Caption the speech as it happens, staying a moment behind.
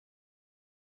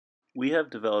We have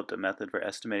developed a method for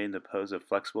estimating the pose of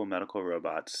flexible medical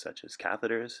robots such as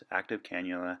catheters, active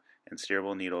cannula, and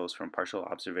steerable needles from partial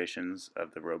observations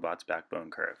of the robot's backbone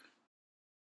curve.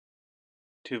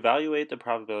 To evaluate the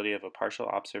probability of a partial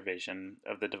observation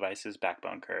of the device's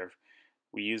backbone curve,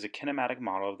 we use a kinematic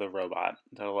model of the robot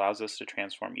that allows us to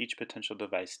transform each potential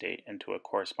device state into a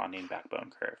corresponding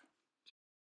backbone curve.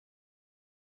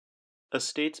 A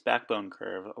state's backbone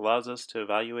curve allows us to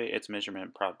evaluate its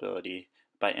measurement probability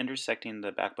by intersecting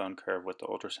the backbone curve with the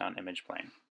ultrasound image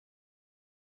plane.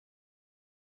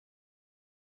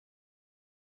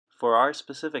 For our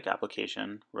specific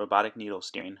application, robotic needle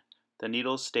steering, the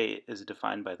needle's state is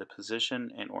defined by the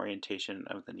position and orientation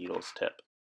of the needle's tip.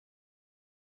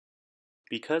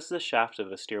 Because the shaft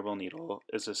of a steerable needle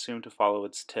is assumed to follow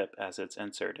its tip as it's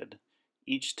inserted,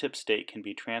 each tip state can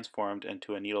be transformed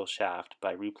into a needle shaft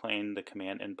by replaying the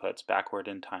command inputs backward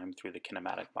in time through the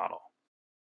kinematic model.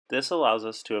 This allows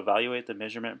us to evaluate the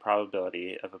measurement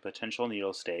probability of a potential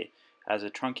needle state as a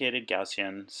truncated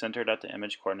Gaussian centered at the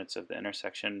image coordinates of the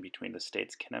intersection between the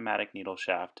state's kinematic needle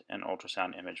shaft and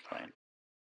ultrasound image plane.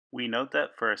 We note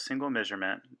that for a single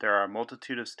measurement, there are a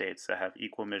multitude of states that have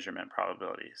equal measurement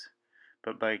probabilities.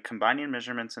 But by combining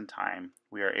measurements in time,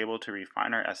 we are able to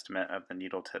refine our estimate of the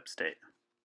needle tip state.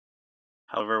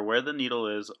 However, where the needle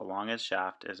is along its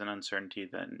shaft is an uncertainty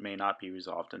that may not be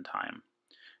resolved in time.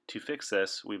 To fix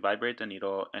this, we vibrate the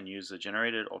needle and use the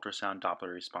generated ultrasound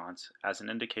Doppler response as an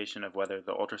indication of whether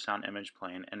the ultrasound image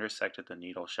plane intersected the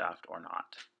needle shaft or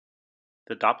not.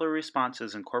 The Doppler response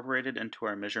is incorporated into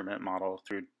our measurement model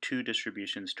through two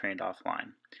distributions trained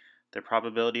offline. The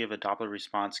probability of a Doppler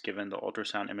response given the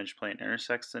ultrasound image plane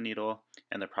intersects the needle,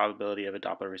 and the probability of a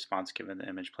Doppler response given the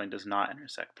image plane does not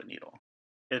intersect the needle.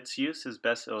 Its use is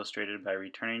best illustrated by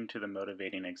returning to the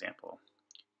motivating example.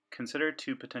 Consider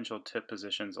two potential tip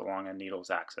positions along a needle's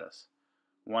axis,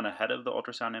 one ahead of the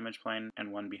ultrasound image plane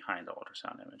and one behind the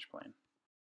ultrasound image plane.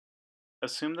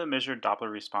 Assume the measured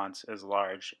Doppler response is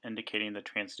large, indicating the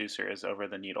transducer is over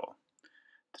the needle.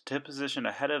 The tip position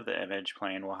ahead of the image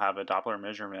plane will have a Doppler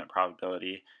measurement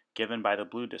probability given by the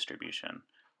blue distribution,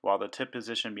 while the tip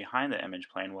position behind the image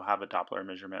plane will have a Doppler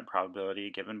measurement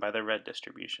probability given by the red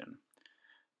distribution.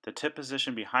 The tip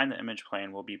position behind the image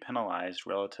plane will be penalized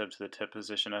relative to the tip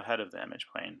position ahead of the image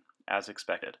plane, as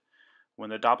expected.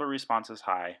 When the Doppler response is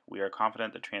high, we are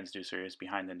confident the transducer is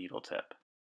behind the needle tip.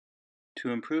 To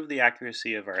improve the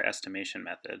accuracy of our estimation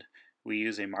method, we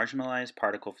use a marginalized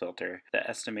particle filter that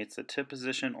estimates the tip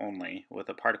position only with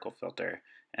a particle filter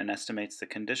and estimates the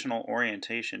conditional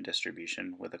orientation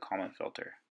distribution with a Kalman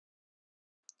filter.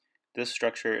 This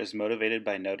structure is motivated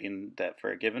by noting that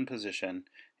for a given position,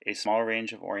 a small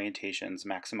range of orientations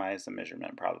maximize the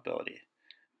measurement probability.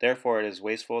 Therefore, it is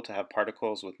wasteful to have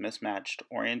particles with mismatched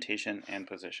orientation and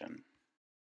position.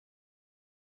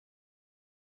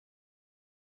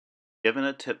 Given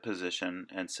a tip position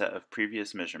and set of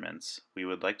previous measurements, we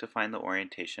would like to find the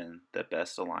orientation that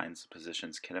best aligns the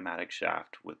position's kinematic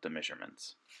shaft with the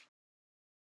measurements.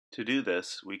 To do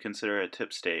this, we consider a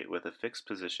tip state with a fixed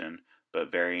position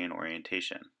but varying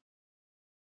orientation.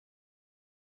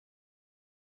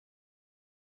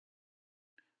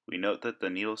 We note that the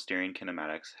needle steering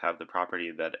kinematics have the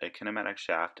property that a kinematic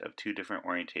shaft of two different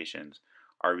orientations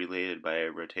are related by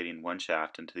rotating one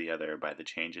shaft into the other by the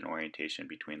change in orientation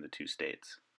between the two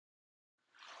states.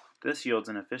 This yields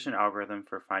an efficient algorithm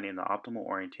for finding the optimal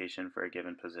orientation for a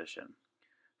given position.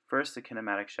 First, the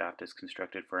kinematic shaft is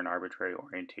constructed for an arbitrary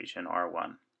orientation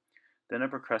R1. Then a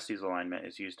Procrustes alignment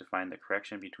is used to find the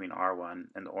correction between R1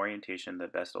 and the orientation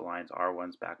that best aligns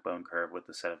R1's backbone curve with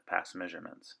the set of past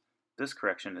measurements. This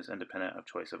correction is independent of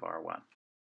choice of R1.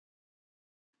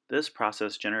 This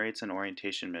process generates an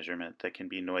orientation measurement that can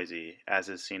be noisy, as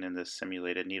is seen in this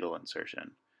simulated needle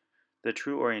insertion. The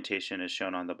true orientation is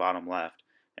shown on the bottom left,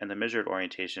 and the measured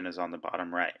orientation is on the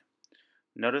bottom right.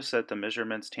 Notice that the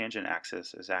measurement's tangent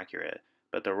axis is accurate,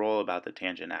 but the roll about the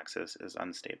tangent axis is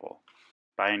unstable.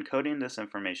 By encoding this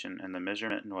information in the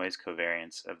measurement noise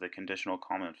covariance of the conditional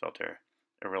Kalman filter,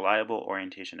 a reliable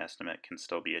orientation estimate can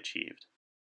still be achieved.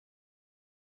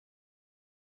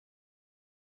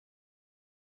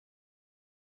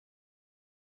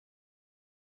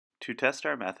 To test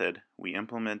our method, we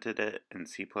implemented it in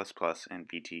C++ and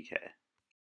BTK.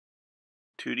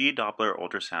 2D Doppler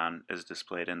ultrasound is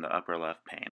displayed in the upper left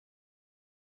pane.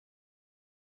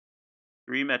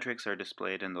 Three metrics are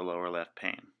displayed in the lower left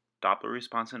pane: Doppler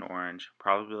response in orange,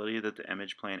 probability that the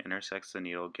image plane intersects the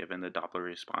needle given the Doppler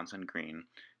response in green,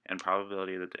 and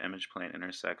probability that the image plane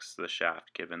intersects the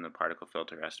shaft given the particle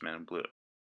filter estimate in blue.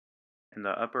 In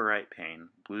the upper right pane,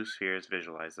 blue spheres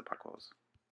visualize the particles.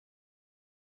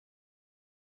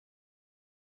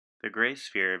 The gray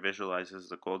sphere visualizes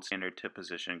the gold standard tip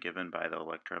position given by the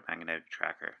electromagnetic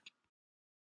tracker,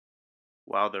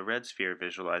 while the red sphere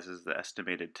visualizes the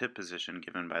estimated tip position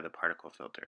given by the particle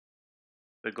filter.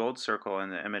 The gold circle in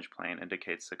the image plane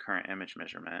indicates the current image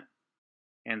measurement,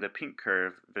 and the pink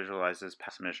curve visualizes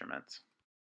past measurements.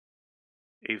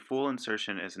 A full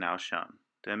insertion is now shown.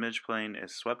 The image plane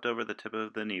is swept over the tip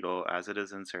of the needle as it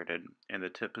is inserted, and the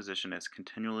tip position is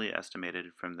continually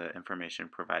estimated from the information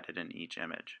provided in each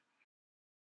image.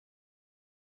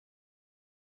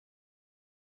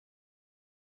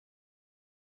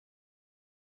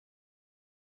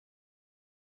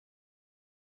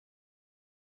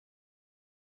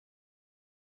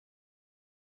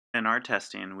 In our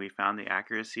testing, we found the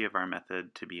accuracy of our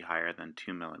method to be higher than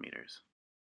 2 millimeters.